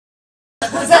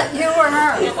Was that you or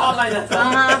her? All by that.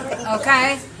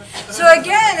 Okay. So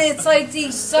again, it's like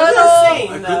these subtle. What is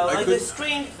saying though? Like the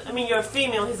strength. I mean, you're a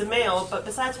female. He's a male. But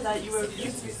besides that, you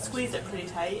squeezed it pretty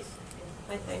tight.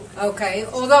 I think. Okay.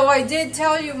 Although I did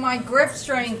tell you my grip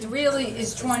strength really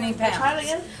is 20 pounds. Try it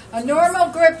again. A normal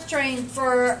grip strength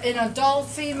for an adult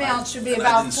female should be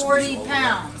about 40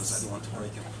 pounds.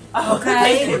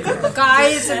 Okay. A guy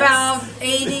is about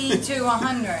 80 to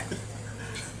 100.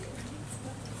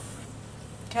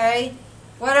 Okay.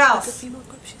 What else?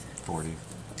 40.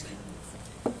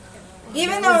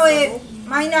 Even though it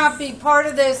might not be part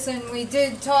of this, and we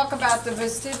did talk about the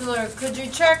vestibular, could you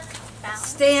check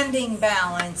standing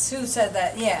balance? Who said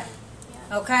that? Yeah.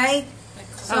 Okay?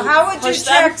 So how would you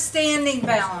check standing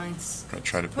balance? I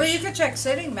try to push. Well, you could check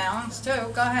sitting balance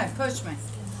too. Go ahead, push me.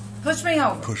 Push me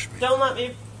over. Push me. Don't let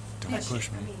me. Don't push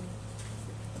me.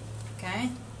 Okay?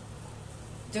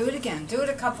 Do it again. Do it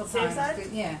a couple times. Side?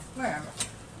 Yeah, wherever.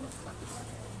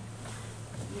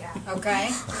 Okay?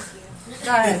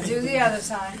 Go ahead, do the other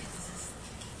side.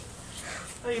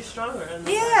 Oh, you're stronger.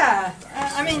 Yeah,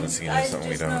 I mean, Let's see, I that's something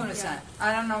we just don't. noticed that.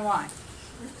 I don't know why.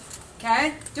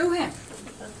 Okay, do him.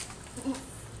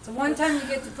 So one time you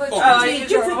get to put your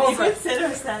teacher over. You could sit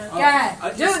or stand.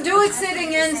 Yeah, do it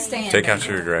sitting and standing. Take out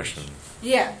your aggression.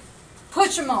 Yeah,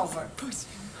 push him over.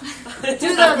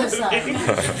 Do the other side.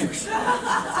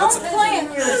 Don't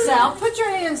plant yourself. Put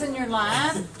your hands in your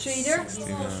lap, cheater.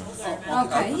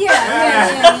 Okay,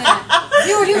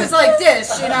 yeah. He was like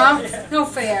this, you know. No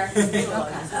fair. Okay.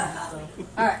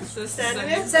 All right. So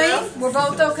stand Same? We're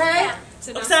both okay?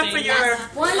 Except for your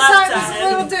One left side was a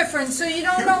little different, so you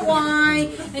don't know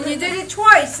why. And you did it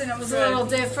twice, and it was a little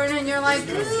different. And you're like,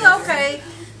 okay.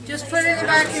 Just put it in the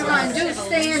back of your mind. Do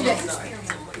standing.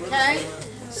 Okay?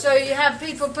 So you have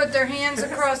people put their hands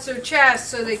across their chest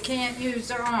so they can't use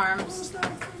their arms.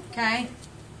 Okay?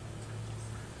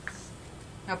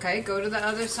 Okay, go to the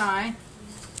other side.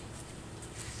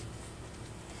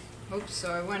 Oops,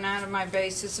 so I went out of my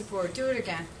base of support. Do it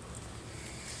again.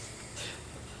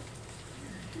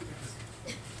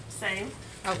 Same.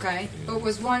 Okay, but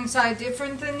was one side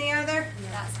different than the other?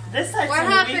 This side. What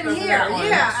happened here?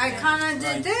 Yeah, I kind of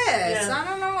did this. Yeah. I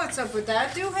don't know what's up with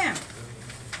that. Do him.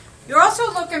 You're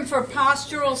also looking for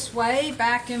postural sway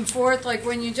back and forth, like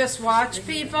when you just watch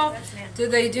people. Do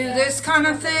they do this kind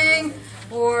of thing?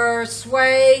 Or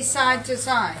sway side to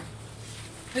side?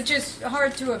 Which is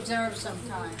hard to observe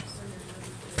sometimes.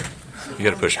 You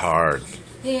gotta push hard.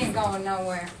 He ain't going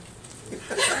nowhere.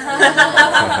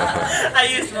 I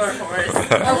used more force.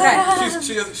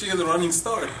 Okay. She has a running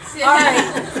start. All right.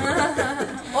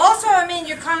 Also, I mean,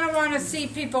 you kind of want to see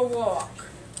people walk,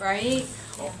 right?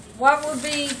 What would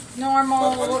be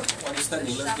normal? What is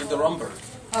standing? Let's do the Romberg.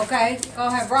 Okay, go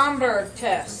ahead. Romberg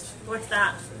test. What's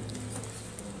that?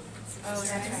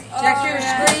 Check your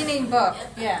screening book.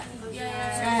 Yeah. Go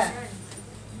ahead.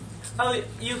 Oh,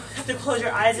 you have to close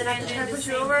your eyes and I have to try to push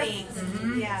you over?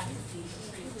 Yeah.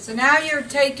 So now you're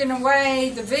taking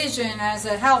away the vision as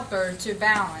a helper to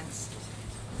balance.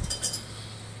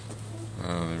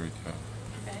 Oh, there we go.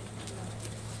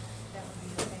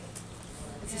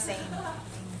 It's the same.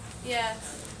 Yeah.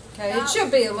 Okay, it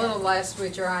should be a little less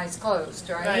with your eyes closed,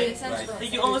 right? Right. You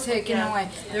You're almost taking away.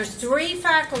 There's 3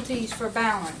 faculties for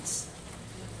balance.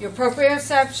 Your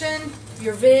proprioception,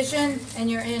 your vision, and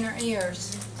your inner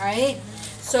ears, right?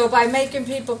 So by making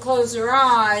people close their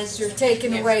eyes, you're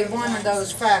taking away one of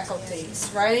those faculties,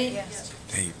 right?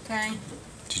 Hey, Okay.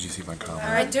 did you see my comment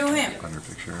All right, do him. on your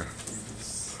picture?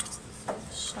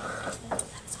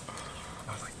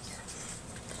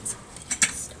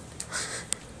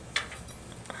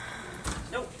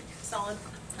 Nope. Solid.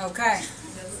 Okay.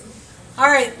 All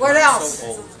right, what else? So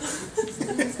old.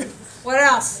 What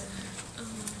else?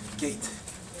 Gate.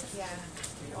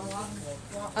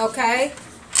 Okay.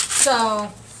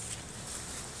 So,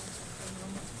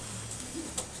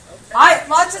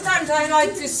 lots of times I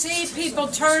like to see people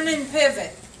turn and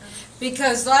pivot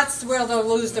because that's where they'll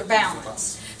lose their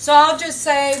balance. So I'll just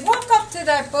say, walk up to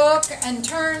that book and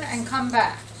turn and come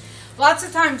back. Lots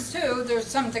of times too, there's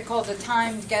something called the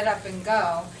timed get up and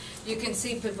go. You can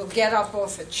see people get up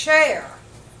off a chair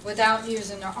without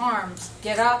using their arms,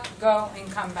 get up, go, and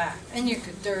come back. And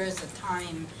there is a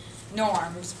time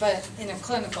norms, but in a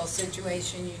clinical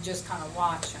situation, you just kind of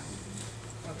watch them,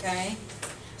 okay?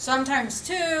 Sometimes,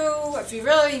 too, if you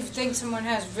really think someone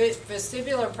has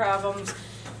vestibular problems,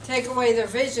 take away their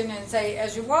vision and say,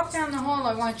 as you walk down the hall,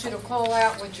 I want you to call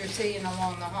out what you're seeing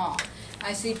along the hall.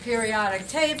 I see periodic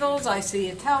tables, I see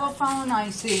a telephone, I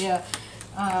see a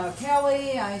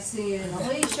Kelly, I see an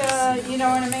Alicia, you know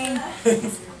what I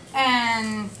mean?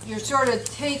 And you're sort of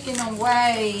taking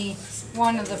away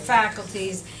one of the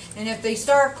faculties. And if they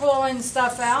start clawing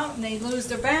stuff out and they lose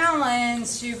their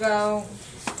balance, you go,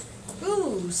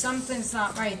 ooh, something's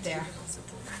not right there.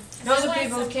 Those are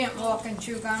people who can't walk and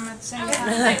chew gum at the same I was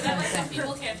gonna say, that's why time. some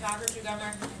people can't talk or chew gum.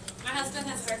 Or my husband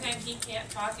has a hard time, he can't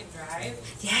talk and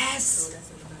drive. Yes.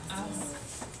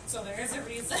 So there is a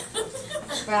reason.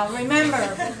 Well, remember,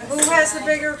 who has the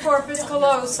bigger corpus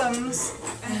callosums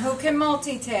and who can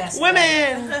multitask?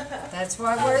 Women! That's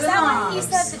why we're Is the that when you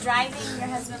moms. said the driving, your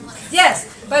husband was...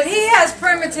 Yes, but he has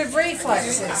primitive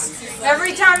reflexes.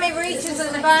 Every time he reaches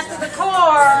in the back of the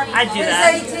car, I do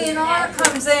that. his AT&R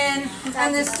comes in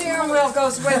and the steering wheel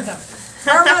goes with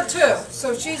him. Irma too,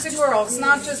 so she's a girl. It's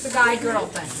not just a guy-girl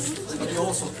thing. But you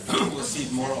also will see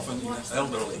it more often in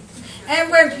elderly.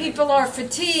 And when people are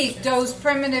fatigued, those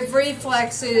primitive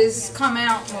reflexes come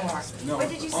out more. No, What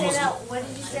did you say almost- that, what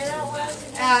did you say that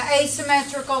was?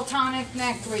 Asymmetrical tonic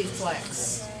neck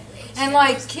reflex. And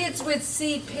like kids with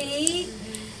CP,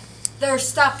 they're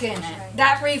stuck in it.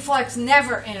 That reflex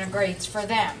never integrates for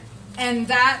them. And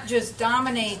that just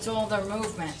dominates all their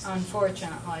movement,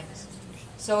 unfortunately.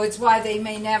 So it's why they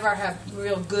may never have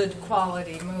real good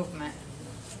quality movement.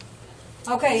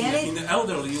 Okay, In any? the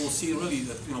elderly, you will see really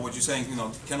that, what you're saying,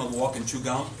 cannot walk and chew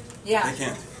gum. Yeah. They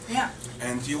can't. Yeah.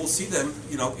 And you will see them,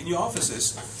 in your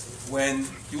offices when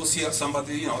you will see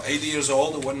somebody, 80 years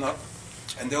old or whatnot,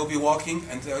 and they'll be walking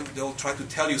and they'll try to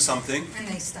tell you something, And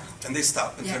they stop. and they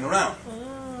stop and Yeah. turn around.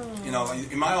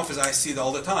 In my office, I see it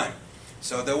all the time.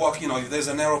 So they walk, if there's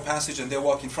a narrow passage and they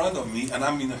walk in front of me and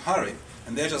I'm in a hurry,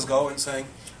 and they just go and saying,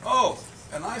 oh,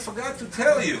 and I forgot to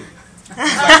tell you. It's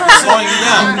like slowing me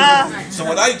down. So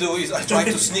what I do is I try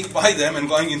to sneak by them and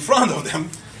going in front of them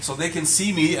so they can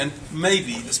see me and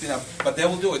maybe speed up. But they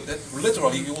will do it.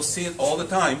 Literally, you will see it all the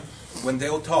time when they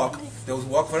will talk. They will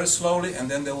walk very slowly and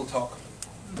then they will talk.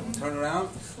 Turn around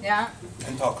Yeah.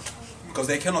 and talk. Because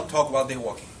they cannot talk while they're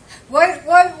walking.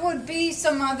 What would be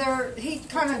some other? He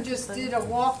kind of just did a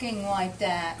walking like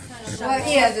that. Well,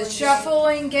 yeah, the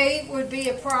shuffling gait would be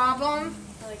a problem.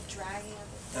 Like dragging.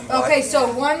 And Okay,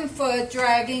 so 1 foot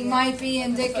dragging might be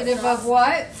indicative of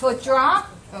what? Foot drop.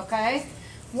 Okay.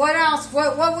 What else?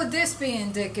 What would this be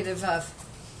indicative of?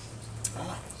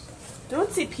 Don't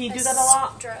CP do that a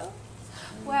lot? Stroke?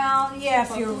 Well, yeah,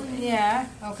 if you're, yeah,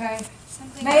 okay.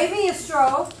 Maybe a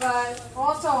stroke, but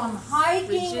also on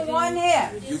hiking one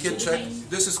hip. You can check.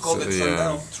 This is called So, the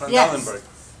yeah. Trendelenburg.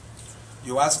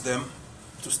 You ask them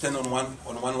to stand on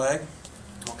one leg,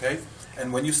 okay?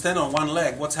 And when you stand on one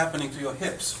leg, what's happening to your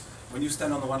hips? When you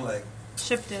stand on one leg,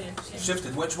 Shifted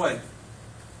shifted which way?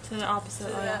 to the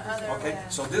opposite way. Okay,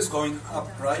 so this going up,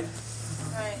 right?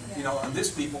 Right. And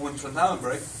these people in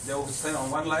Trendelenburg, they will stand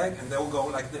on one leg and they will go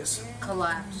like this,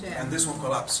 Collapse, yeah. and this will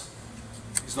collapse.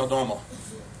 It's not normal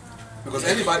because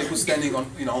anybody who's standing on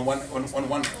on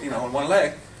one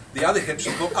leg, the other hip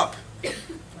should go up,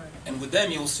 and with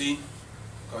them you'll see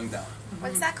going down.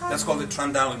 What's that called? That's called the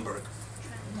Trendelenburg.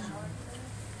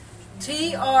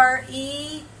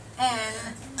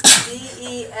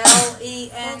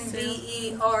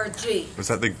 Trendelenberg. Was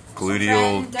that the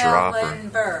gluteal drop? Or,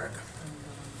 Trendelenburg.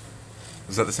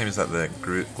 was that the same as that the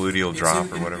gluteal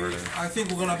drop or whatever it is? I think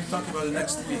we're going to be talking about it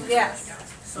next week. Yes.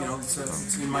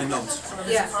 It's in my notes.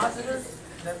 Yeah.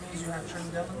 That means you have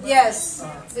Trendelenburg? Yes.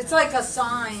 It's like a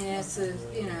sign. It's a,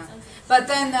 But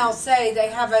then they'll say they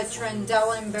have a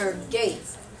Trendelenburg gait.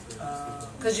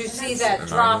 Because you see that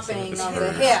dropping of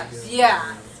the hip.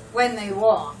 Yeah. When they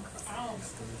walk.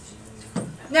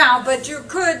 Now, but you're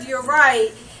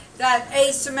right. That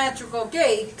asymmetrical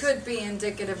gait could be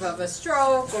indicative of a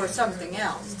stroke or something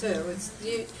else too.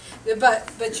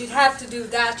 But you'd have to do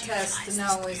that test to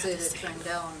know is it a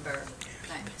Trendelenburg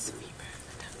thing.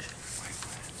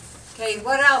 Okay,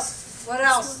 what else? What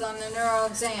else on the neuro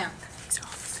exam?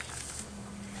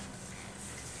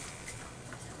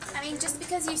 I mean, just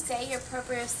because you say your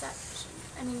proprioception,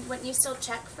 wouldn't you still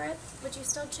check for it? Would you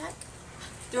still check?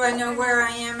 Do I know where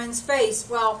I am in space?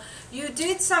 Well, you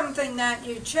did something that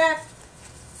you checked,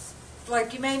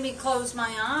 like you made me close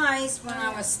my eyes when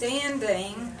I was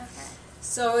standing. Okay.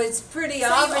 So it's pretty So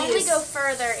obvious. you only go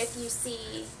further if you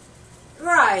see.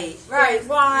 Right.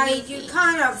 Why? Maybe. You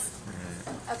kind of,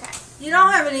 Okay. you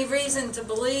don't have any reason to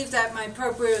believe that my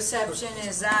proprioception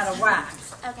is out of whack.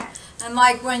 Okay. And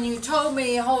like when you told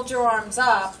me hold your arms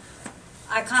up,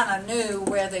 I kind of knew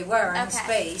where they were in Okay.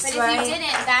 space, But right? if you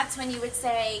didn't, that's when you would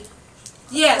say.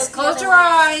 Yes, Look the close other your way.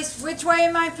 eyes. Which way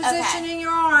am I positioning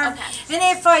your arm? Okay.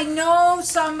 And if I know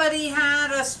somebody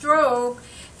had a stroke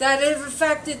that it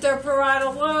affected their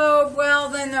parietal lobe, well,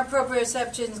 then their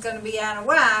proprioception is going to be out of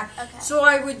whack. Okay. So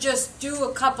I would just do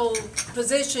a couple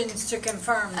positions to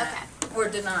confirm that or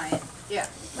deny it. Yeah.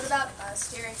 What about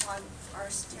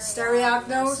stereognosis?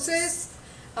 Stereognosis.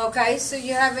 Okay, so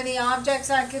you have any objects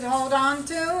I could hold on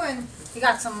to, and you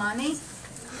got some money?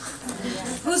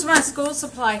 Who's my school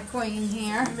supply queen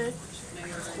here?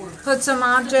 Put some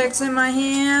objects in my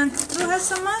hand. Who has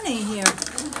some money here?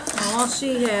 All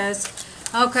she has.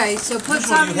 Okay, so put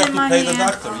Usually something you have in to my pay the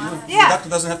hand. doctor. Yeah. The doctor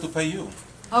doesn't have to pay you.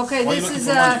 Okay, Why are you this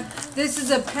looking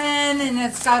is a pen, and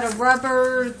it's got a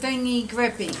rubber thingy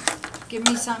grippy. Give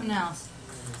me something else.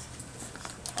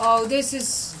 Oh, this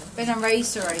is an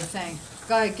eraser, I think.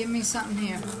 Go ahead, give me something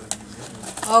here.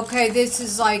 Okay, this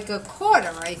is like a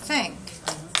quarter, I think.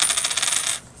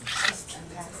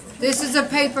 This is a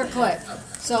paper clip,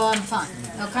 so I'm fine.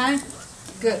 Okay?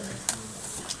 Good.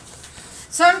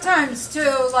 Sometimes,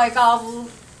 too, like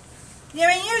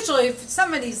usually if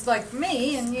somebody's like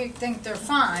me and you think they're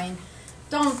fine,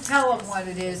 don't tell them what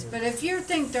it is. But if you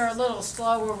think they're a little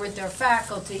slower with their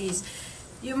faculties,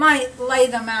 you might lay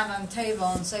them out on the table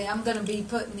and say, I'm going to be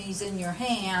putting these in your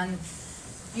hand.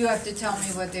 You have to tell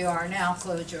me what they are. Now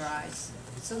close your eyes.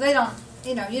 So they don't,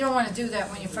 you don't want to do that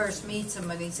when you first meet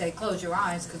somebody. Say, close your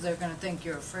eyes, because they're going to think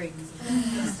you're a freak.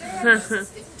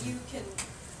 If you can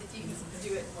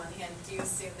do it in one hand, do you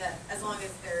assume that as long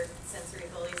as their sensory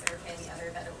abilities are okay in the other,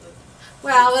 that it will?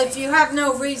 Well, if you have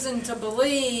no reason to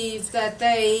believe that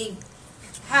they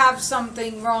have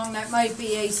something wrong that might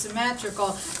be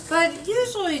asymmetrical, but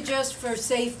usually just for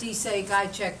safety's sake, I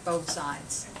check both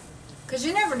sides. Because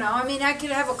you never know. I mean, I could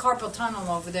have a carpal tunnel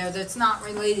over there that's not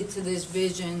related to this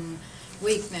vision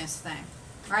weakness thing,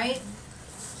 right?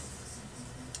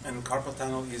 And carpal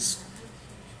tunnel is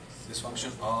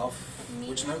dysfunction of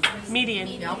which nerve? Median.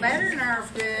 Y'all better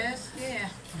nerve this. Yeah.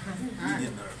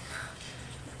 Median nerve.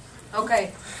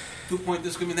 Okay. 2-point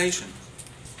discrimination.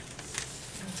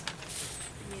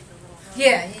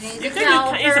 Yeah, you need the You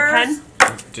can use a calipers.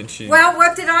 pen. Didn't she? Well,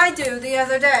 what did I do the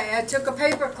other day? I took a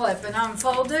paper clip and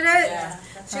unfolded it.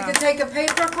 So you could take a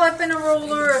paper clip and a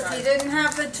ruler if you didn't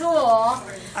have the tool.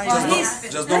 Well,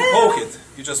 Just don't poke it.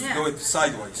 You just go it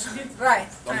sideways. Right.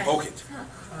 Don't right. poke it.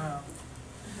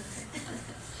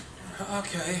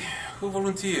 Okay. Who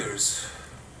volunteers?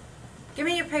 Give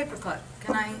me your paper clip.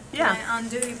 Can I Yeah.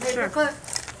 undo your paper Sure. clip?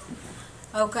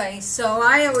 Okay, so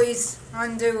I always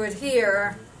undo it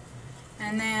here,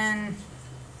 and then,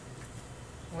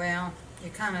 well,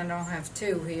 you kind of don't have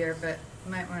two here, but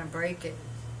you might want to break it.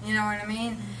 You know what I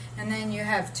mean? And then you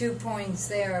have 2 points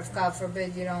there if, God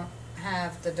forbid, you don't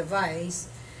have the device.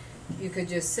 You could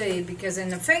just see, because in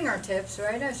the fingertips,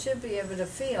 right, I should be able to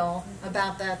feel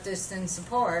about that distance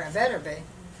apart. I better be.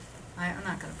 I'm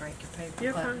not going to break your paper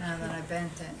You're clip fine. now that I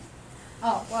bent it.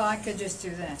 Oh, well, I could just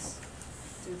do this.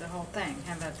 Do the whole thing.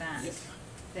 How about that? Yep.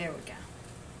 There we go.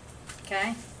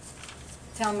 Okay?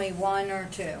 Tell me one or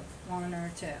two. One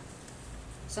or two.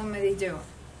 Somebody do it.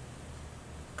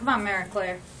 Come on, Mary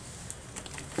Claire.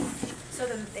 So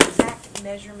the exact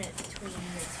measurement between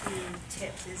the two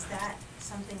tips, is that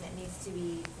something that needs to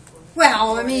be?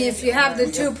 Well, I mean, if you have the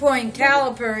 2-point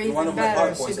caliper, One even of my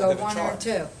better, PowerPoints so I go have a 1 or chart.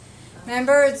 2.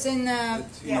 Remember, it's in the,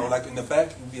 You know, like in the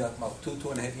back, it would be like about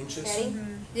 2.5 inches. Ready?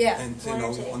 yeah, And, you One know,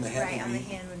 or two? on the hand Right, on would the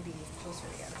be... hand would be closer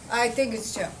together. I think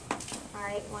it's 2. All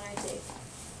right, one or two.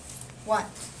 What?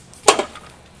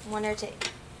 One or two.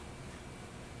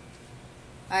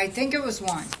 I think it was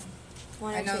 1.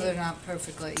 One or I know two. they're not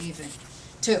perfectly even.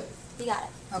 2. You got it.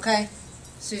 Okay?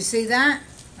 So you see that?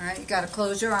 All right, you got to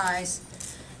close your eyes.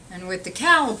 And with the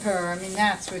caliper, I mean,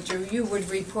 that's what you would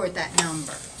report that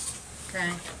number.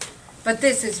 Okay? But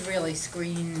this is really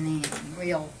screening,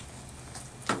 real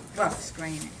rough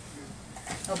screening.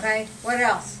 Okay? What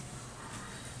else?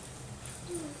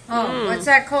 Oh, what's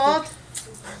that called?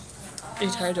 You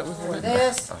tied it with what?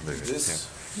 This. I'll leave it. This.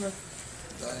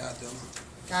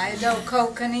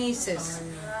 Diadochokinesis.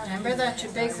 Remember, that's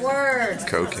your big word. Yeah.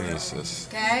 Cokinesis.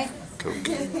 Okay? Coke.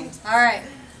 All right.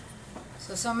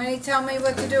 So somebody tell me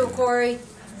what to do, Corey.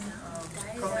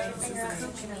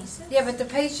 Yeah, but the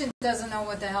patient doesn't know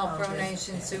what the hell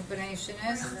pronation supination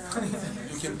is.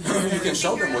 You can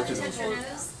show them what to do.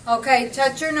 Okay,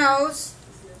 touch your nose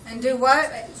and do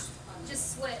what?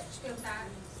 Just switch, go back.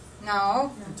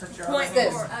 No, Point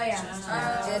this. Oh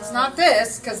yeah. It's not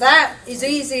this, because that is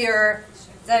easier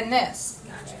than this.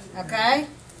 Okay?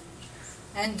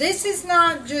 And this is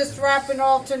not just rapid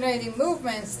alternating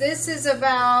movements. This is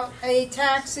about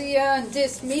ataxia and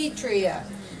dysmetria.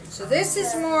 So this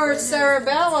is more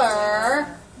cerebellar,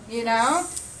 you know?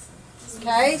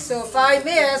 Okay, so if I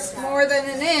miss more than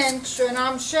an inch and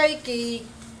I'm shaky,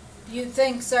 you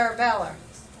think cerebellar.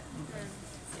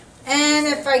 And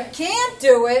if I can't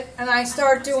do it and I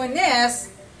start doing this,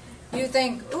 you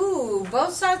think, ooh,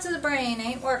 both sides of the brain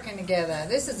ain't working together.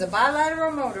 This is a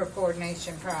bilateral motor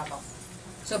coordination problem.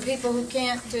 So people who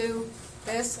can't do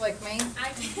this, like me, I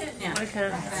can't. yeah.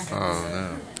 Okay. Oh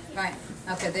no. Right.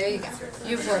 Okay, there you go.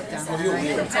 You've worked on it, you- right? you-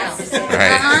 You can tell.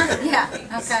 Right.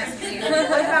 Yeah, okay.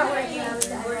 What about where you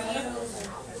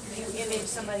image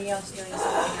somebody else doing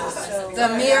something else? So The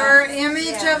mirror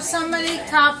image of somebody,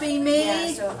 copy yeah,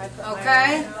 me. so if I put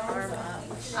Okay. my arm up,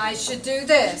 I should do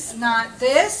this, not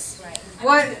this. right,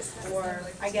 What? or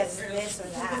I guess this or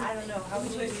that. I don't know. How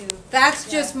would you do? That's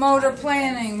just motor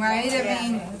planning, right? I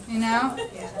mean, you know?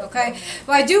 Yeah. Okay.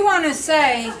 Well, I do want to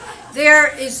say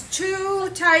there is two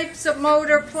types of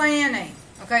motor planning.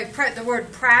 Okay, the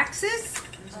word praxis.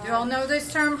 You all know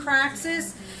this term,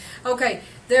 praxis? Okay,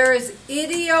 there is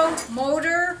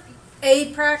ideomotor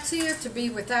apraxia, to be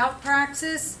without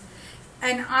praxis,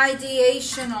 and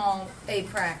ideational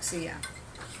apraxia.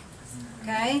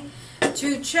 Okay?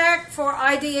 To check for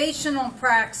ideational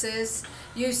praxis,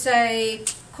 you say,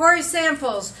 Corey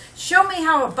Samples, show me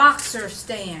how a boxer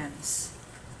stands.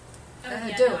 Oh,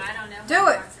 yeah, do no, it. I don't know. Do how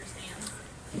it. boxer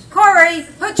stands. Corey,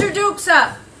 put your dukes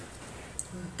up.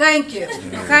 Thank you.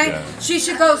 we Okay? go. She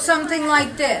should go something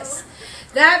like this.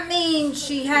 That means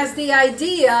she has the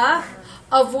idea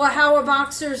of how a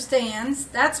boxer stands.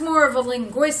 That's more of a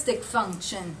linguistic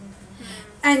function.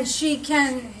 And she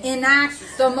can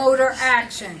enact the motor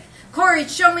action. Corey,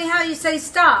 show me how you say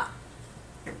stop.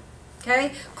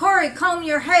 Okay? Corey, comb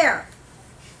your hair.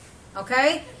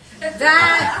 Okay?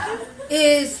 That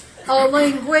is a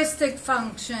linguistic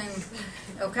function.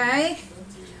 Okay?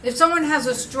 If someone has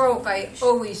a stroke, I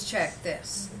always check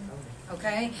this.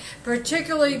 Okay?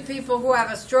 Particularly people who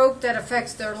have a stroke that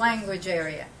affects their language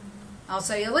area. I'll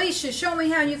say, Alicia, show me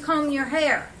how you comb your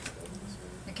hair.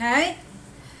 Okay?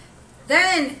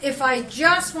 Then, if I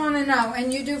just want to know,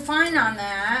 and you do fine on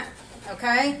that,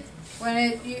 okay?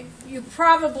 You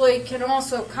probably can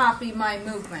also copy my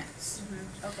movements.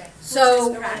 Okay.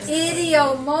 So,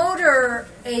 ideomotor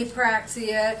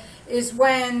apraxia is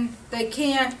when they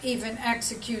can't even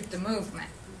execute the movement.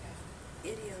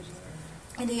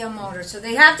 Ideomotor. So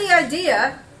they have the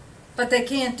idea, but they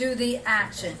can't do the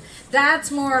action.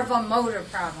 That's more of a motor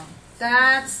problem.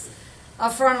 That's a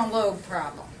frontal lobe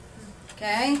problem.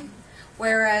 Okay?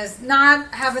 Whereas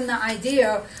not having the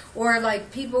idea, or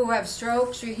like people who have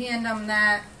strokes, you hand them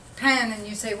that pen and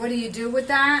you say, what do you do with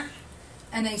that?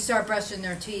 And they start brushing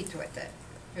their teeth with it.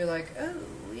 You're like, oh,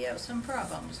 we have some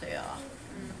problems here.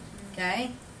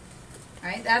 Okay?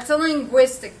 Right? That's a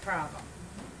linguistic problem.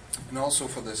 And also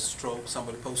for the stroke,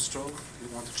 somebody post-stroke,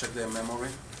 you want to check their memory.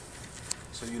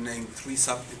 So you name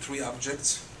three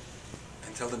objects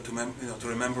and tell them to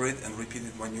remember it and repeat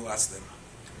it when you ask them.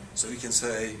 So you can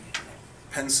say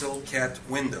pencil, cat,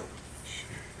 window.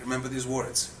 Remember these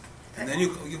words. And then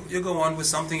you go on with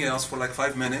something else for like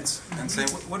 5 minutes and say,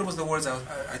 what was the words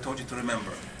I told you to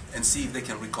remember? And see if they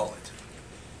can recall it.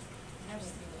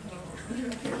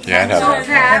 Yeah, I know. Pencil,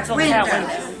 cat, Pencil, window.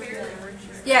 cat,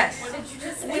 Yes.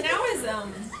 When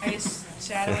I was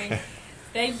shadowing,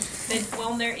 they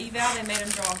on their eval they made them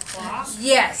draw a clock.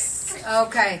 Yes.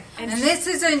 Okay. And this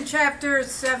is in chapter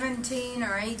 17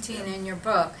 or 18 in your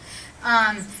book.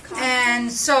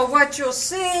 And so what you'll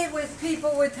see with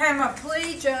people with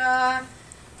hemiplegia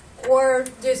or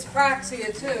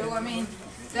dyspraxia too, I mean,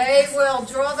 they will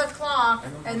draw the clock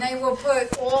and they will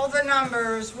put all the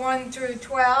numbers 1 through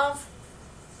 12.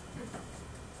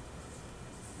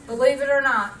 Believe it or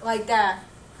not, like that.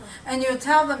 And you'll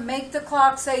tell them, make the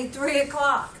clock say 3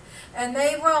 o'clock. And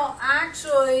they will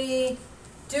actually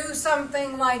do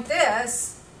something like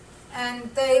this, and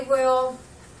they will,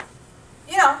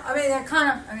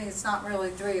 they're it's not really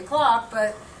 3 o'clock,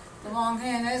 but the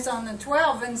longhand is on the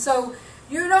 12. And so,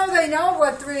 they know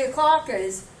what 3 o'clock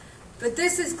is. But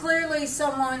this is clearly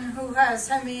someone who has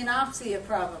hemianopsia,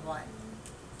 probably.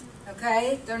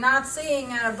 Okay? They're not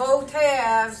seeing out of both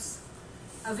halves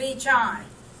of each eye.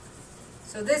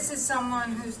 So this is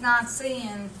someone who's not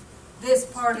seeing this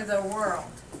part of the world.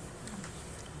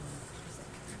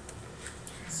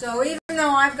 So even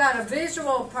though I've got a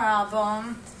visual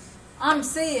problem, I'm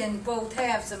seeing both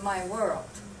halves of my world.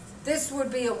 This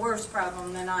would be a worse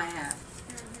problem than I have.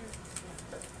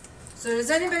 So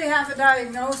does anybody have a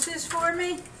diagnosis for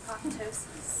me?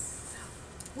 Ptosis.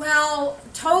 Well,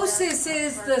 ptosis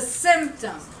is the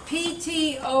symptom.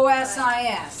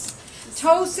 Ptosis.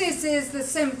 Ptosis is the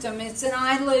symptom. It's an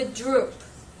eyelid droop.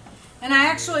 And I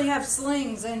actually have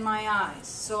slings in my eyes.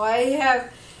 So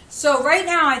right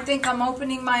now I think I'm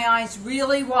opening my eyes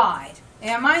really wide.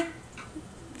 Am I?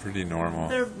 Pretty normal.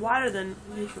 They're wider than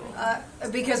usual.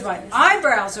 Because my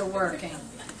eyebrows are working.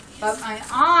 But my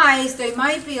eyes, they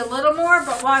might be a little more,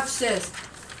 but watch this.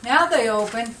 Now they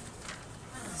open.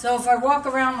 So if I walk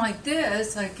around like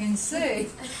this, I can see.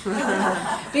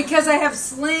 Because I have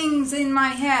slings in my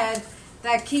head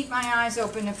that keep my eyes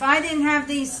open. If I didn't have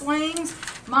these slings,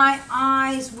 my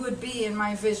eyes would be in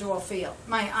my visual field,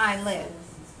 my eyelid.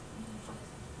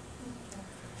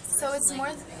 So it's more.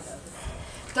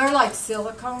 They're like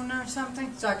silicone or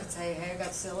something, so I could say, hey, I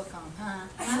got silicone, huh?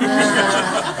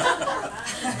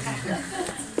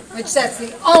 Which that's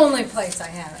the only place I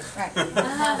have it, right.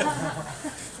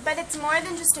 But it's more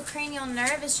than just a cranial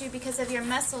nerve issue because of your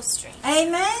muscle strength.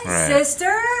 Amen, Right.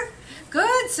 sister.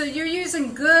 Good, so you're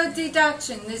using good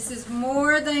deduction. This is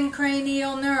more than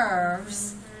cranial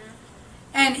nerves.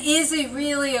 And is it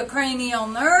really a cranial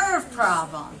nerve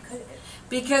problem?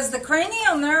 Because the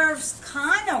cranial nerves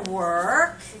kind of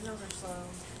work. Signals are slow.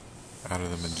 Out of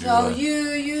the So medulla.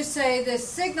 you say the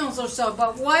signals are so,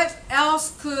 but what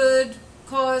else could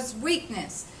cause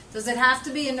weakness? Does it have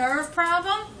to be a nerve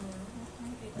problem?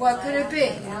 What could it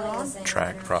be?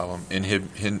 Track problem.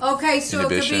 Okay, so it could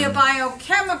be a Inhibition.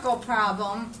 biochemical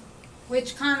problem,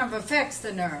 which kind of affects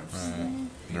the nerves.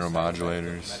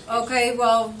 Neuromodulators. Okay,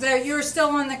 well, there you're still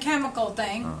on the chemical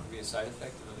thing. Could be a side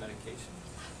effect of a medication.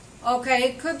 Okay,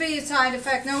 it could be a side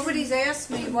effect. Nobody's asked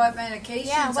me what medications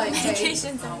Yeah, what I take.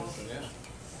 medications are.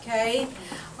 Okay.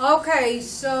 Okay,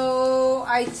 so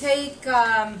I take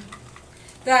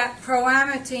that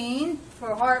proamine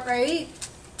for heart rate.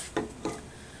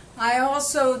 I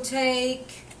also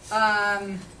take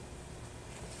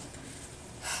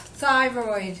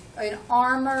thyroid, an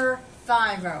Armor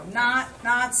thyroid, not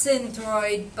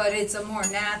Synthroid, but it's a more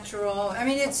natural. I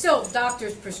mean, it's still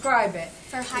doctors prescribe it.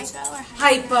 For hypo or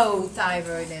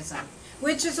Hypothyroidism,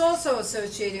 which is also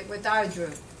associated with eye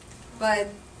droop, but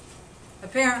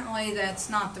apparently that's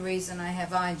not the reason I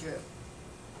have eye droop,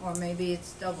 or maybe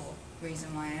it's double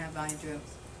reason why I have eye droop.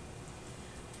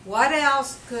 What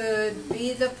else could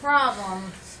be the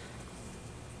problem?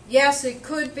 Yes, it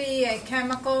could be a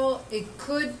chemical, it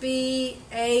could be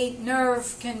a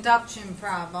nerve conduction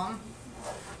problem,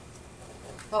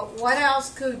 but what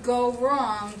else could go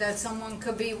wrong that someone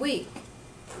could be weak?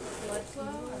 Blood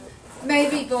flow?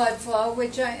 Maybe blood flow,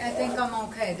 which I think I'm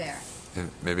okay there.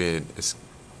 And maybe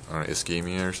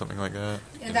ischemia or something like that.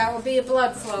 And that would be a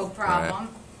blood flow problem.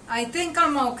 I think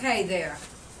I'm okay there.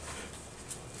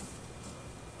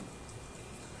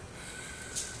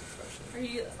 Are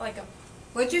you like a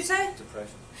What'd you say?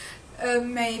 Depression.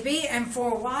 Maybe, and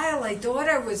for a while I thought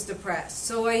I was depressed.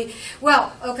 So I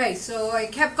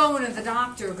kept going to the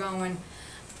doctor going,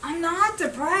 I'm not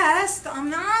depressed,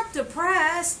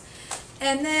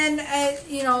 And then,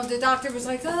 the doctor was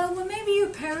like, oh, well, maybe you're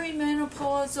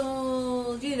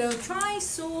perimenopausal, try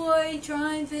soy,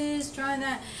 try this, try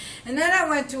that. And then I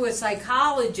went to a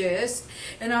psychologist,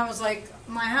 and I was like,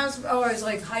 I was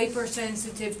like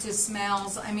hypersensitive to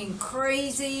smells. I mean,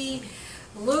 crazy,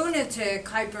 lunatic,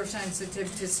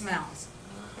 hypersensitive to smells.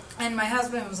 And my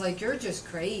husband was like, you're just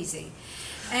crazy.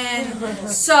 And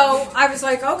so I was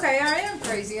like, okay, I am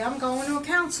crazy. I'm going to a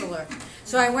counselor.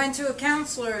 So I went to a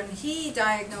counselor, and he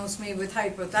diagnosed me with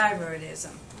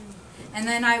hypothyroidism. And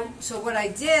then what I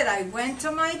did, I went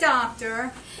to my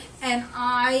doctor, and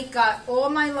I got all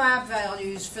my lab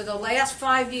values for the last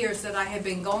 5 years that I had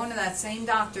been going to that same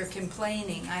doctor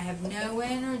complaining. I have no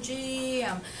energy,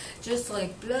 I'm just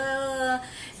like blah.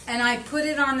 And I put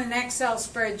it on an Excel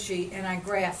spreadsheet, and I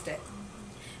graphed it.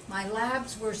 My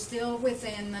labs were still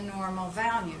within the normal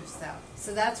values, though.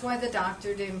 So that's why the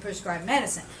doctor didn't prescribe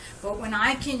medicine. But when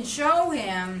I can show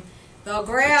him the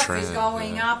graph is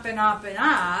going up and up and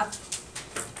up,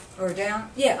 or down,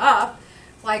 up,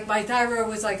 like my thyroid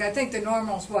was like, I think the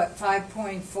normal's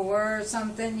 5.4 or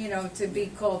something, to be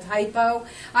called hypo.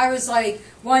 I was like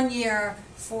 1 year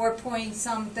 4 point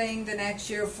something, the next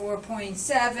year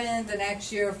 4.7, the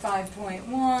next year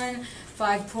 5.1,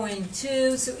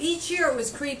 5.2. So each year it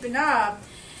was creeping up.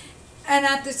 And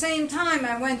at the same time,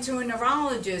 I went to a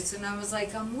neurologist, and I was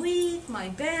like, I'm weak, my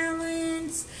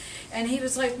balance. And he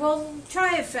was like, well,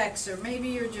 try Effexor. Maybe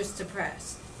you're just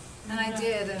depressed. And I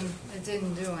did, and it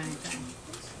didn't do anything.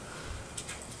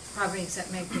 Probably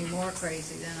except make me more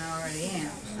crazy than I already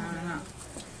am. I don't know.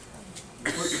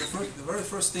 The very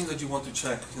first thing that you want to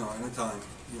check, anytime,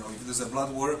 if there's a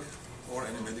blood work or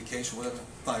any medication, whatever,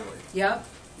 thyroid. Yep.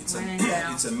 It's When in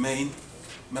doubt. it's a main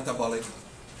metabolic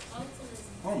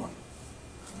hormone.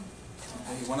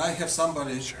 And when I have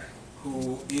somebody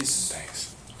who is,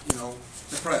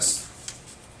 depressed,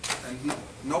 and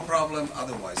no problem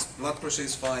otherwise, blood pressure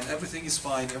is fine, everything's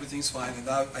fine, and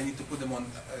I need to put them on,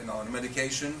 on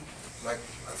medication, like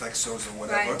Effexors or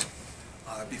whatever. Right.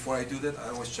 before I do that, I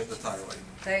always check the thyroid.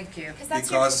 Thank you.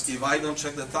 Because if I don't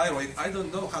check the thyroid, I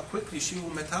don't know how quickly she will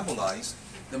metabolize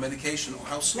the medication or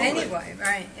how slowly. Anyway,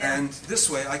 right, yeah. And this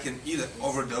way I can either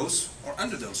overdose or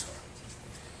underdose her.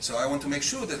 So I want to make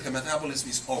sure that her metabolism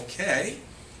is okay,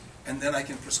 and then I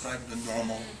can prescribe the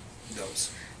normal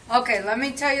dose. Okay, let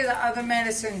me tell you the other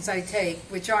medicines I take,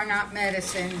 which are not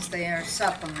medicines, they are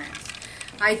supplements.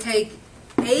 I take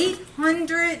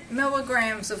 800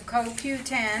 milligrams of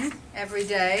CoQ10 every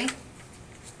day.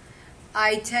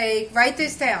 I take, write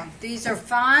this down, these are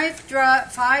five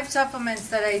supplements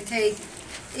that I take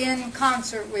in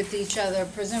concert with each other,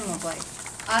 presumably.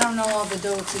 I don't know all the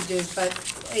dosages, but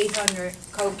 800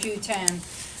 CoQ10.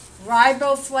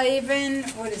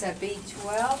 Riboflavin, what is that, B12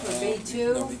 or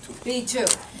B2? No, B2. B2.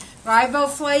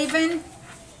 Riboflavin,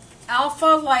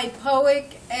 alpha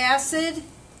lipoic acid,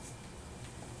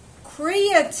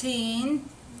 creatine,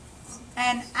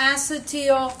 and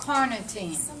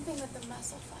acetylcarnitine. Something with the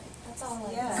muscle fight. That's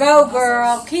all. Go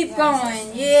girl, keep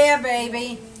going. Yeah,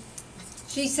 baby.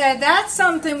 She said that's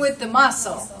something with the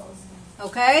muscle.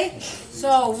 Okay?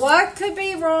 So what could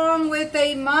be wrong with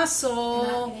a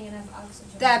muscle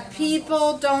that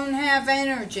people don't have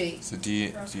energy? So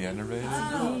de-enervated?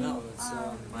 No, it's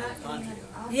mitochondria.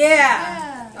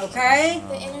 Yeah. Okay?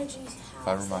 The energy.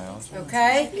 Fibromyalgia?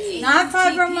 Okay? Not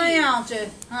fibromyalgia.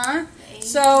 Huh?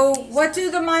 So what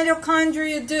do the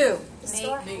mitochondria do?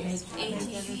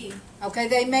 ATP. Okay,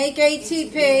 they make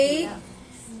ATP.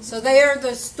 So they are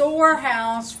the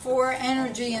storehouse for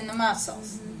energy in the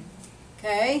muscles.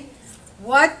 Okay?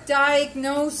 What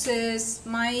diagnosis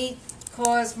might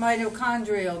cause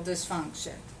mitochondrial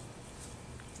dysfunction?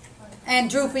 And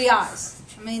droopy eyes.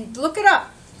 I mean, look it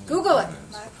up. Google it.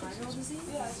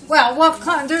 Well,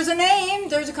 there's a name.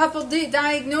 There's a couple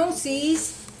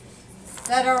diagnoses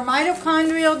that are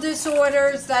mitochondrial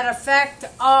disorders that affect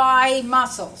eye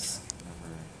muscles.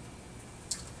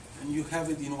 And you have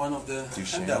it in one of the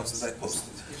handouts that I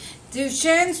posted.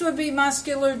 Duchenne's would be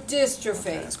muscular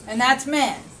dystrophy, and that's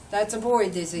men. That's a boy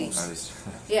disease.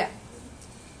 Yeah.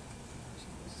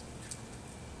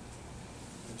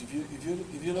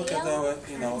 If you look at our,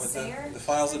 the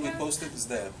files that we posted, it's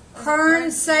there.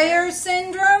 Kern-Sayre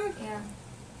syndrome? Yeah.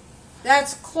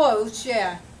 That's close,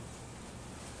 yeah.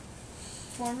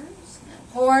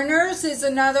 Horner's is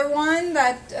another one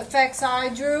that affects eye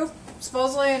droop.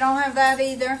 Supposedly I don't have that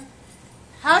either.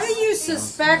 How do you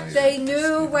suspect they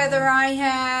knew whether I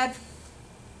had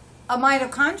a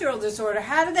mitochondrial disorder?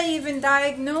 How do they even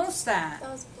diagnose that?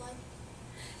 That was blood.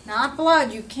 Not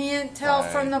blood. You can't tell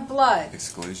from the blood.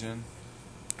 Exclusion?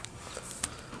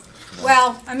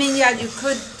 Well, I mean, yeah, you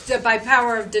could by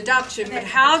power of deduction, but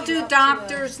how do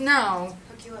doctors know?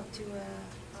 Hook you up to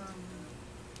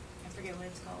I forget what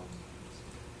it's called.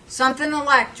 Something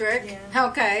electric. Yeah.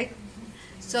 Okay.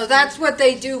 So that's what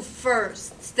they do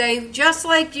first. They, just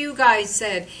like you guys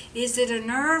said, is it a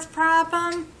nerve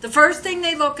problem? The first thing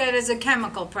they look at is a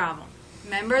chemical problem.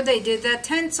 Remember, they did that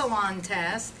tensilon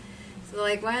test. So they're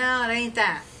like, well, it ain't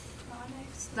that.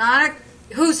 It's not a,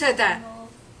 who said that?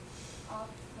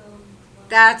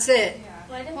 That's it.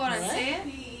 Hold on, say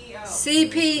it.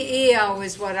 CPEO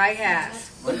is what I have.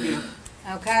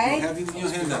 Okay? You have it in your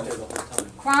handout.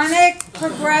 Chronic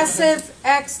progressive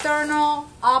external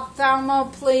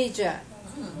ophthalmoplegia.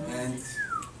 And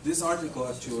this article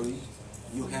actually,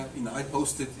 you have, I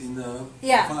posted in the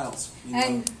Yeah. files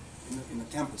And in the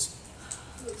campus.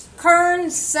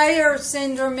 Kern-Sayre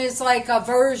syndrome is like a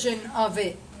version of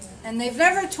it. And they've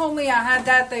never told me I had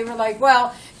that. They were like,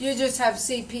 well, you just have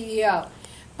CPEO.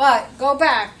 But go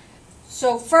back.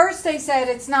 So first they said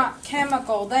it's not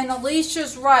chemical. Then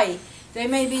Alicia's right. They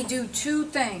maybe do two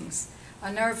things.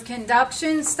 A nerve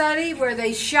conduction study where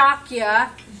they shock you,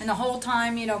 and the whole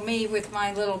time, me with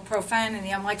my little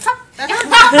profanity, I'm like, that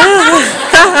hurts.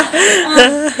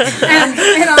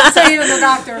 And I'm saying to the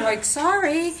doctor, like,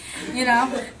 sorry,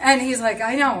 and he's like,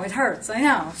 I know, it hurts, I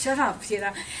know, shut up,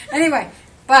 Anyway,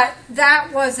 but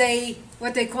that was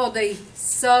what they called a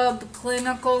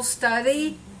subclinical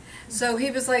study. So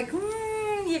he was like,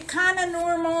 you're kind of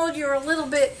normal, you're a little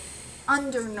bit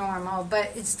under normal,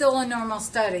 but it's still a normal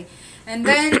study. And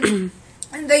then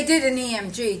and they did an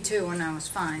EMG too, and I was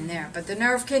fine there. But the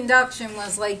nerve conduction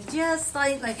was like just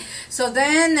slightly. So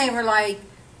then they were like,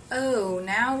 oh,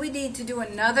 now we need to do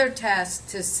another test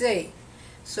to see.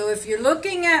 So if you're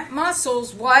looking at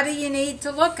muscles, what do you need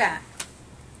to look at?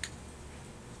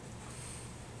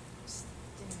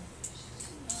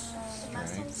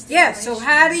 Yeah, so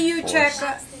how do you check?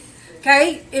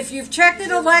 Okay, if you've checked it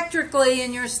electrically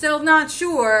and you're still not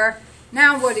sure,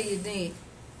 now what do you need?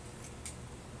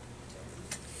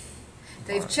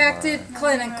 They've checked it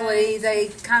clinically. They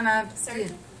kind of,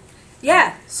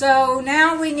 yeah. So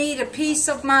now we need a piece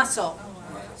of muscle.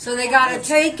 So they got to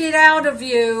take it out of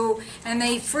you, and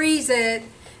they freeze it,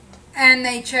 and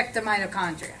they check the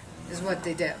mitochondria, is what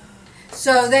they do.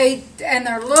 So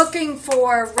they're looking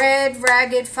for red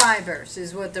ragged fibers,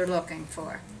 is what they're looking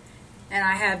for. And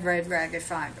I had red ragged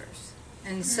fibers.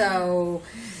 And so,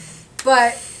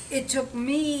 but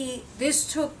this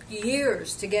took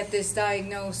years to get this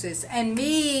diagnosis, and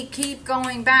me keep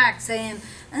going back saying,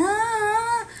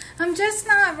 I'm just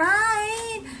not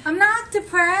right, I'm not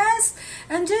depressed,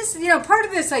 I'm just, part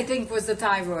of this I think was the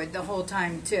thyroid the whole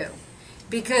time too,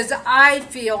 because I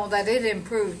feel that it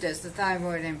improved as the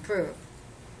thyroid improved,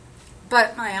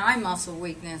 but my eye muscle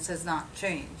weakness has not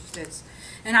changed.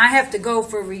 And I have to go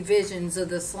for revisions of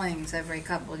the slings every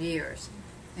couple of years.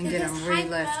 And get them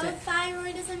relifted.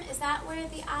 Hypothyroidism, is that where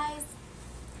the eyes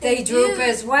they droop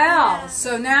as well? Yeah.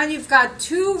 So now you've got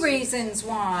two reasons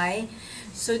why.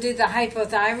 So did the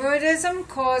hypothyroidism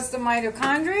cause the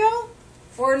mitochondrial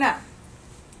or no?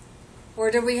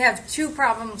 Or do we have two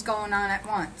problems going on at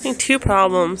once? I think two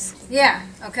problems. Yeah,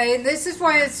 okay. And this is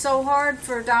why it's so hard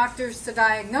for doctors to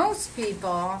diagnose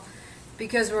people,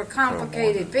 because we're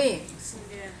complicated beings.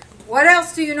 Yeah. What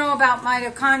else do you know about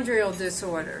mitochondrial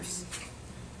disorders?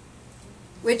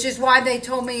 Which is why they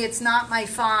told me it's not my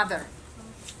father.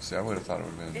 See, I would have thought it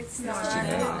would have been. It's not.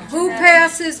 genetic. Who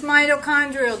passes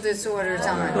mitochondrial disorders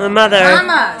on? The mother.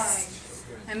 Mamas.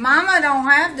 And mama don't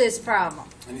have this problem.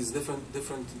 And it's different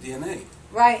DNA.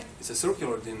 Right. It's a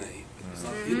circular DNA. It's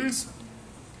not helix.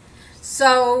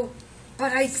 So,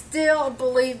 but I still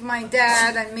believe my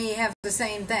dad and me have the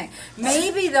same thing.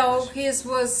 Maybe, though, his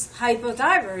was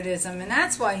hypothyroidism, and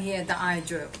that's why he had the eye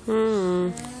droop.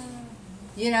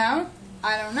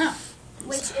 I don't know.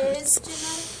 which is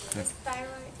genetic, is thyroid.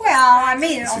 Well, I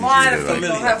mean, a lot of easy to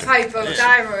people have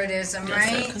hypothyroidism,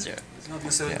 right? It's not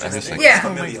necessarily Yeah, I just genetic, think- Yeah. it's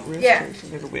familial. Yeah.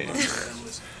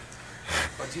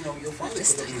 But your father could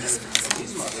have inherited from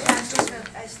his mother. I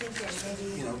was thinking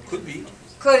maybe. Could be.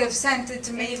 Could have sent it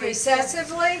to me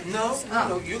recessively. No,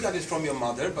 you got it from your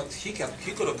mother, but he could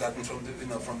have gotten from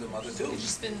the mother too.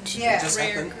 Yeah. It just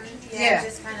happened. Yeah.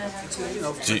 Just kind of. It's,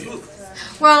 the truth.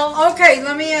 Well, okay,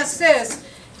 let me ask this.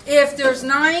 If there's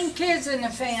 9 kids in the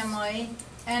family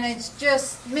and it's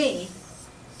just me,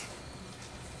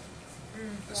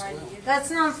 that's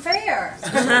not fair.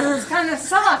 It kind of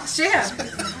sucks, yeah.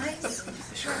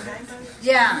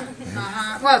 Yeah.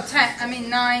 Well,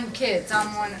 9 kids.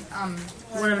 I'm one.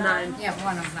 One of 9. Yeah,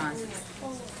 one of 9.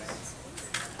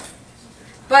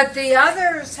 But the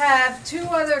others have 2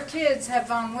 other kids have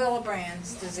von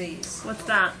Willebrand's disease. What's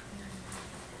that?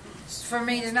 It's for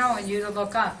me to know and you to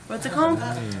look up. What's it called?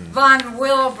 Von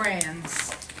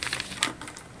Willebrand's.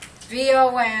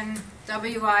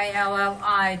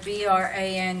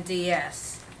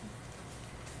 VONWILLIBRANDS.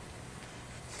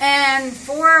 And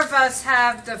 4 of us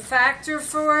have the factor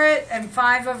for it, and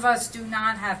 5 of us do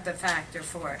not have the factor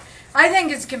for it. I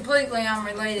think it's completely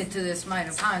unrelated to this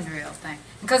mitochondrial thing,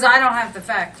 because I don't have the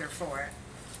factor for it.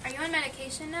 Are you on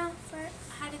medication now?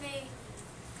 How do they?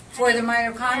 For the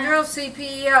mitochondrial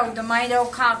CPEO, the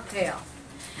mito cocktail.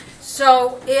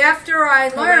 So after I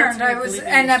learned,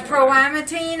 and the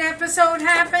proamidine episode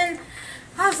happened,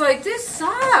 I was like, this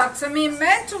sucks. I mean,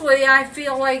 mentally, I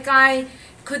feel like I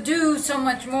could do so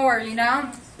much more,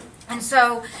 And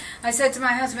so I said to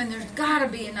my husband, there's got to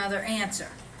be another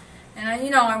answer. And I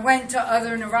went to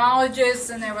other neurologists,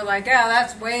 and they were like, oh,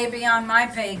 that's way beyond my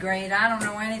pay grade. I don't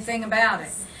know anything about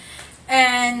it.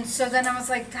 And so then I was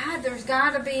like, God, there's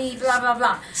got to be blah, blah,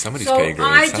 blah. Somebody's so pay grade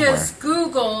I somewhere. just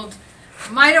Googled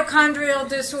mitochondrial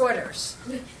disorders.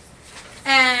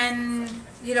 And,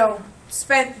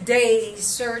 spent days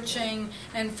searching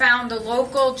and found a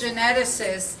local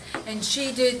geneticist, and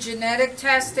she did genetic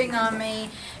testing on me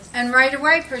and right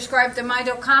away prescribed the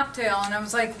mito cocktail. And I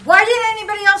was like, why didn't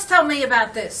anybody else tell me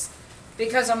about this?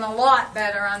 Because I'm a lot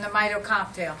better on the mito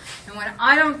cocktail. And when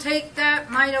I don't take that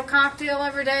mito cocktail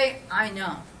every day, I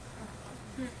know.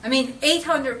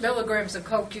 800 milligrams of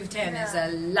CoQ10 is a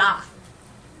lot.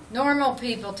 Normal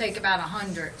people take about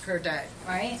 100 per day,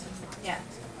 right? Yeah.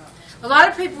 A lot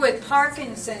of people with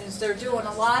Parkinson's, they're doing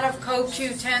a lot of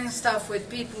CoQ10 stuff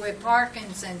with people with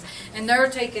Parkinson's, and they're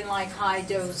taking like high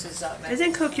doses of it.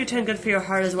 Isn't CoQ10 good for your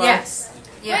heart as well? Yes.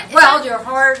 Yeah. Well, your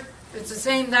heart, it's the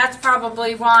same. That's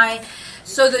probably why.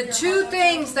 So the 2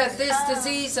 things that this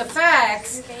disease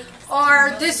affects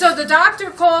are this. So the doctor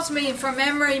calls me from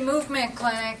Memory Movement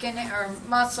Clinic or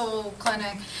Muscle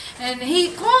Clinic, and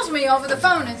he calls me over the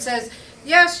phone and says,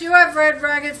 yes, you have red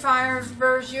ragged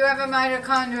fibers, you have a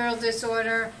mitochondrial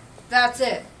disorder, that's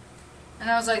it. And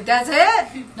I was like, that's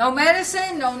it? No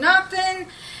medicine, no nothing?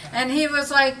 And he was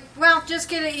like, well, just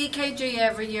get an EKG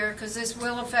every year because this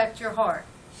will affect your heart.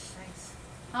 Nice.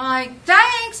 I'm like,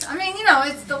 thanks. I mean, you know,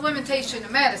 it's the limitation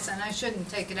of medicine. I shouldn't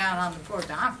take it out on the poor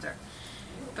doctor.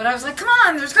 But I was like, come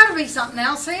on, there's got to be something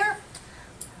else here.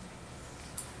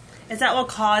 Is that what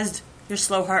caused your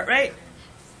slow heart rate?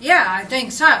 Yeah, I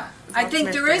think so. I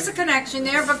think there is a connection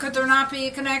there, but could there not be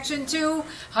a connection to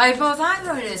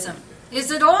hypothyroidism? Is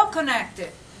it all connected?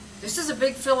 This is a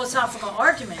big philosophical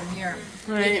argument here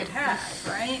we could have,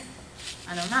 right?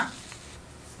 I don't know.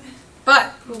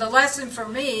 But the lesson for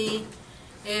me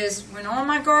is when all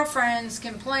my girlfriends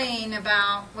complain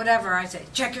about whatever, I say,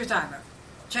 check your thyroid.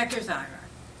 Check your thyroid.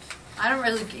 I don't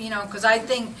really, you know, because I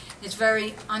think it's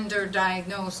very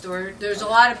underdiagnosed, or there's a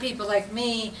lot of people like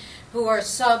me who are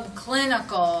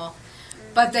subclinical,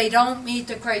 but they don't meet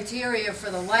the criteria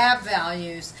for the lab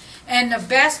values. And the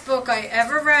best book I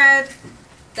ever read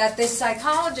that this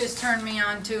psychologist turned me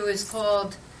on to is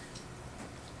called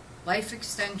Life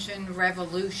Extension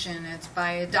Revolution. It's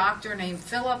by a doctor named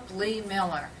Philip Lee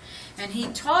Miller. And he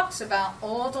talks about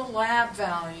all the lab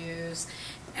values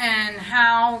and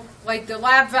how, like the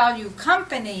lab value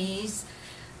companies,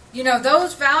 you know,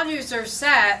 those values are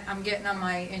set. I'm getting on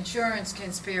my insurance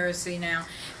conspiracy now,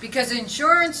 because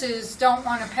insurances don't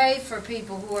want to pay for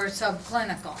people who are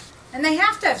subclinical. And they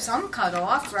have to have some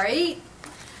cutoff, right?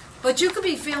 But you could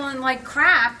be feeling like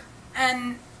crap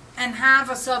and have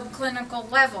a subclinical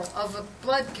level of a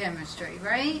blood chemistry,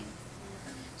 right?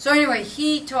 So anyway,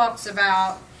 he talks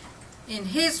about, in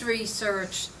his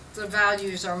research, the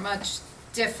values are much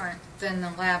different than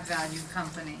the lab value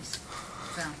companies.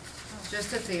 So,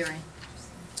 just a theory.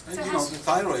 And you know, the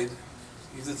thyroid,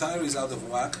 if the thyroid is out of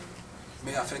whack,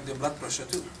 may affect the blood pressure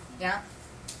too. Yeah.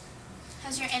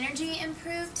 Has your energy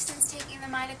improved since taking the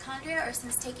mitochondria or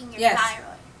since taking your Yes.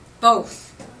 thyroid?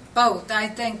 Both. Both. I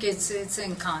think it's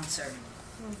in concert.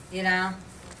 You know?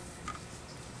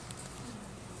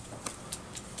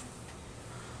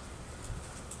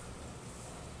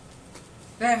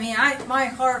 But I mean, my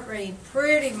heart rate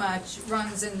pretty much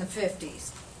runs in the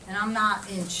 50s. And I'm not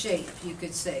in shape, you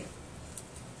could say.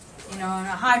 You know, and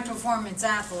a high-performance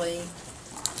athlete,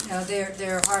 you know,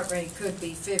 their heart rate could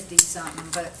be 50-something.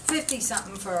 But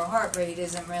 50-something for a heart rate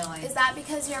isn't really. Is that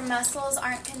because your muscles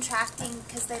aren't contracting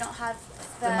because they don't have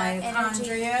the energy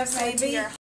mitochondria, sold to maybe? your